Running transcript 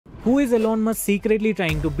Who is Elon Musk secretly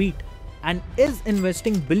trying to beat? And is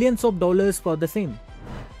investing billions of dollars for the same?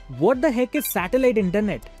 What the heck is satellite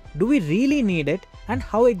internet? Do we really need it? And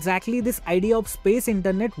how exactly this idea of space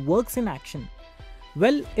internet works in action?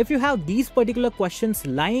 Well, if you have these particular questions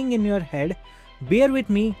lying in your head, bear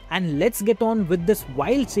with me and let's get on with this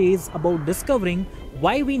wild chase about discovering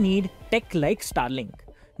why we need tech like Starlink.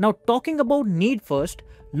 Now, talking about need first,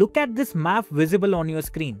 look at this map visible on your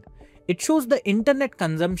screen. It shows the internet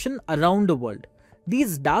consumption around the world.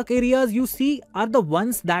 These dark areas you see are the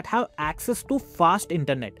ones that have access to fast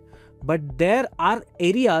internet, but there are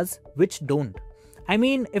areas which don't. I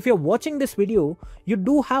mean, if you're watching this video, you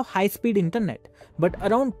do have high-speed internet, but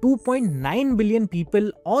around 2.9 billion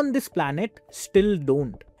people on this planet still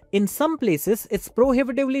don't. In some places, it's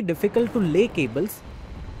prohibitively difficult to lay cables.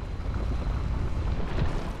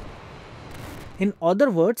 In other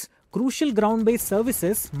words, crucial ground-based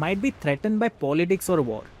services might be threatened by politics or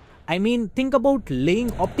war. I mean, think about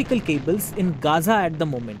laying optical cables in Gaza at the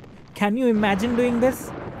moment. Can you imagine doing this?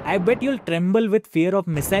 I bet you'll tremble with fear of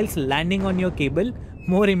missiles landing on your cable,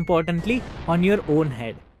 more importantly, on your own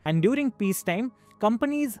head. And during peacetime,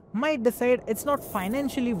 companies might decide it's not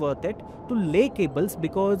financially worth it to lay cables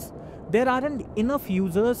because there aren't enough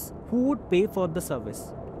users who would pay for the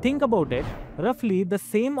service. Think about it, roughly the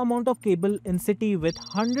same amount of cable in city with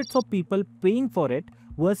hundreds of people paying for it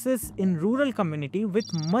versus in rural community with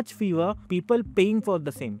much fewer people paying for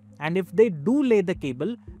the same. And if they do lay the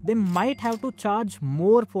cable, they might have to charge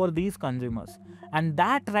more for these consumers. And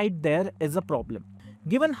that right there is a problem.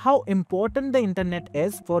 Given how important the internet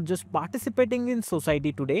is for just participating in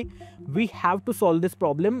society today, we have to solve this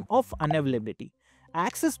problem of unavailability.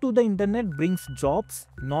 Access to the internet brings jobs,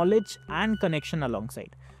 knowledge and connection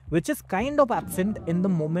alongside, which is kind of absent in the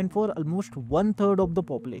moment for almost 1/3 of the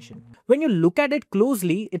population. When you look at it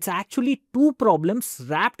closely, it's actually two problems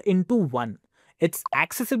wrapped into one. It's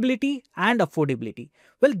accessibility and affordability.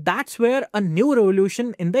 Well, that's where a new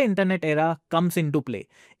revolution in the internet era comes into play.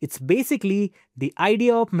 It's basically the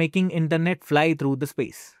idea of making internet fly through the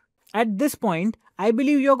space. At this point, I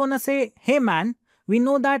believe you're gonna say, hey man, we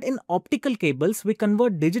know that in optical cables we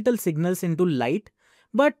convert digital signals into light,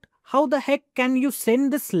 but how the heck can you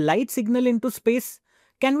send this light signal into space?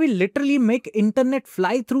 Can we literally make internet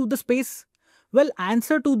fly through the space? Well,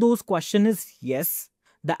 answer to those questions is yes.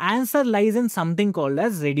 The answer lies in something called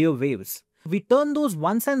as radio waves. We turn those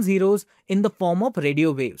ones and zeros in the form of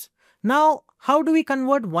radio waves. Now, how do we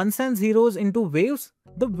convert ones and zeros into waves?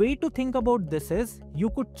 The way to think about this is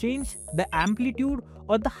you could change the amplitude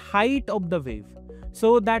or the height of the wave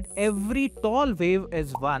so that every tall wave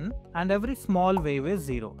is 1 and every small wave is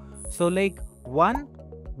 0. So like 1,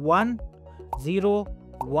 1, 0,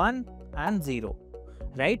 1 and 0,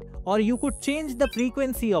 right? Or you could change the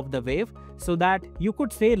frequency of the wave so that you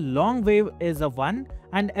could say long wave is a 1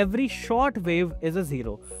 and every short wave is a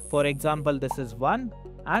 0. For example, this is 1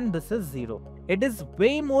 and this is 0. It is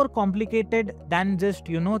way more complicated than just,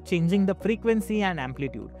 changing the frequency and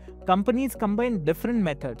amplitude. Companies combine different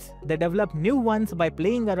methods. They develop new ones by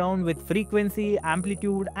playing around with frequency,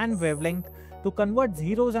 amplitude and wavelength to convert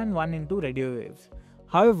zeros and 1 into radio waves.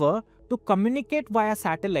 However, to communicate via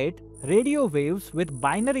satellite, radio waves with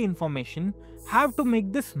binary information have to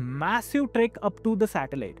make this massive trek up to the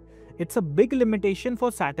satellite. It's a big limitation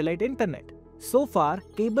for satellite internet. So far,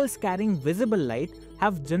 cables carrying visible light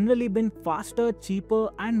have generally been faster, cheaper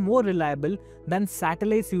and more reliable than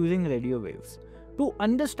satellites using radio waves. To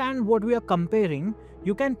understand what we are comparing,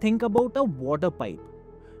 you can think about a water pipe.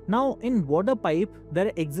 Now, in water pipe,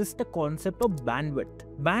 there exists a concept of bandwidth.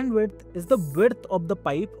 Bandwidth is the width of the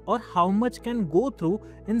pipe or how much can go through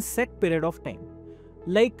in set period of time.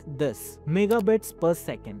 Like this, megabits per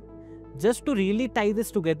second. Just to really tie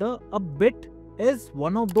this together, a bit is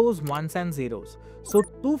one of those ones and zeros. So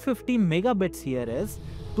 250 megabits here is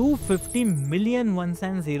 250 million ones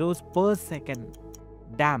and zeros per second.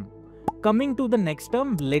 Damn. Coming to the next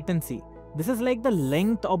term, latency. This is like the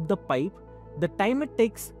length of the pipe, the time it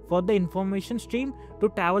takes for the information stream to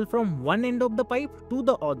travel from one end of the pipe to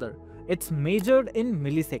the other. It's measured in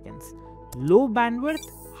milliseconds. Low bandwidth,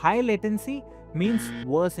 high latency means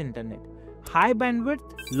worse internet. High bandwidth,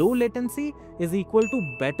 low latency is equal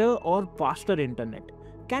to better or faster internet.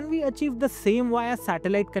 Can we achieve the same via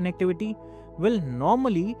satellite connectivity? Well,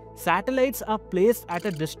 normally satellites are placed at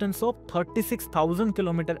a distance of 36,000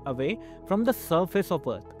 km away from the surface of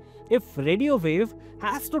Earth. If radio wave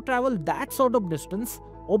has to travel that sort of distance,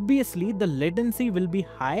 obviously the latency will be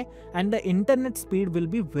high and the internet speed will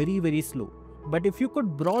be very slow. But if you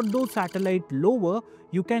could broad those satellite lower,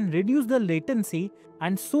 you can reduce the latency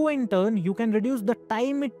and so in turn you can reduce the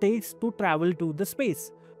time it takes to travel to the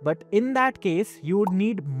space. But in that case, you would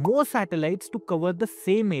need more satellites to cover the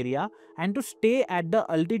same area, and to stay at the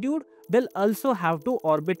altitude, they'll also have to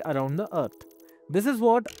orbit around the Earth. This is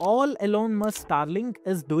what all Elon Musk Starlink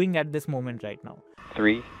is doing at this moment right now.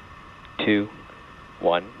 3, 2,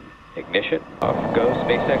 1, ignition. Off. Go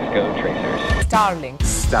SpaceX, go tracers. Starlink.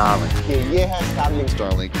 ये है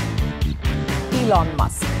Starlink. Elon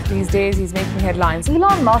Musk. These days he's making headlines.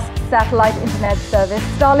 Elon Musk Satellite Internet Service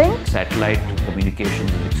Starlink. Satellite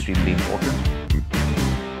communications is extremely important.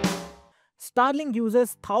 Starlink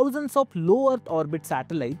uses thousands of low Earth orbit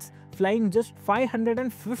satellites flying just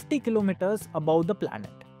 550 kilometers above the planet.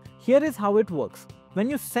 Here is how it works. When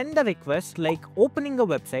you send a request like opening a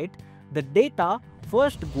website, the data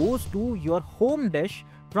first goes to your home dish.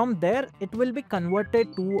 From there, it will be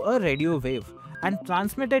converted to a radio wave and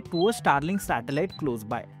transmitted to a Starlink satellite close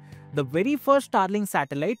by. The very first Starlink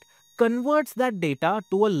satellite converts that data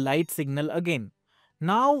to a light signal again.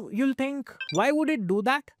 Now you'll think, why would it do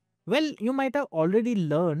that? Well, you might have already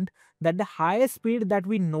learned that the highest speed that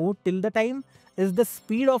we know till the time is the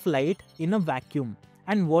speed of light in a vacuum.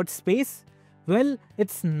 And what's space? Well,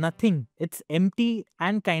 it's nothing. It's empty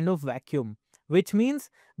and kind of vacuum. Which means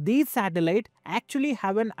these satellites actually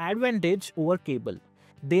have an advantage over cable.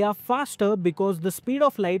 They are faster because the speed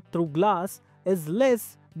of light through glass is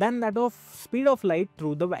less than that of speed of light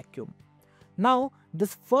through the vacuum. Now,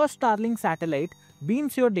 this first Starlink satellite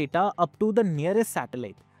beams your data up to the nearest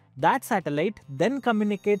satellite. That satellite then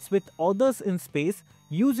communicates with others in space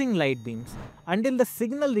using light beams until the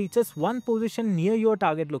signal reaches one position near your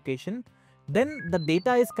target location. Then the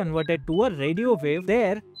data is converted to a radio wave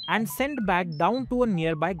there and sent back down to a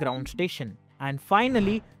nearby ground station. And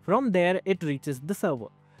finally, from there it reaches the server.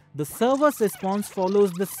 The server's response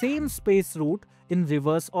follows the same space route in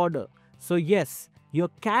reverse order. So yes, your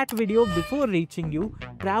cat video before reaching you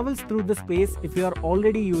travels through the space if you are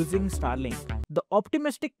already using Starlink. The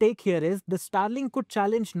optimistic take here is the Starlink could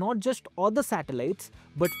challenge not just other satellites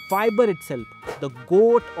but fiber itself, the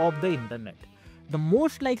GOAT of the internet. The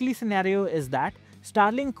most likely scenario is that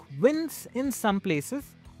Starlink wins in some places,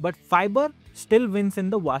 but fiber still wins in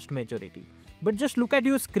the vast majority. But just look at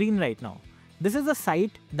your screen right now. This is a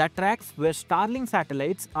site that tracks where Starlink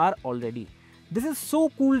satellites are already. This is so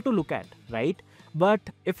cool to look at, right? But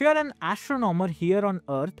if you're an astronomer here on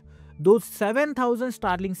Earth, those 7,000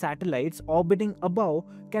 Starlink satellites orbiting above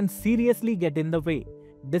can seriously get in the way,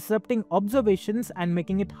 disrupting observations and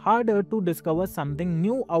making it harder to discover something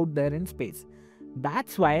new out there in space.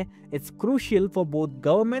 That's why it's crucial for both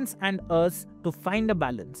governments and us to find a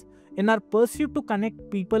balance. In our pursuit to connect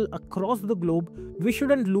people across the globe, we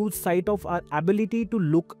shouldn't lose sight of our ability to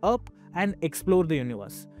look up and explore the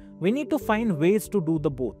universe. We need to find ways to do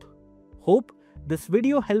the both. Hope this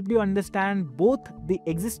video helped you understand both the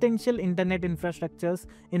existential internet infrastructures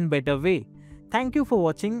in better way. Thank you for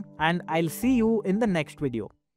watching, and I'll see you in the next video.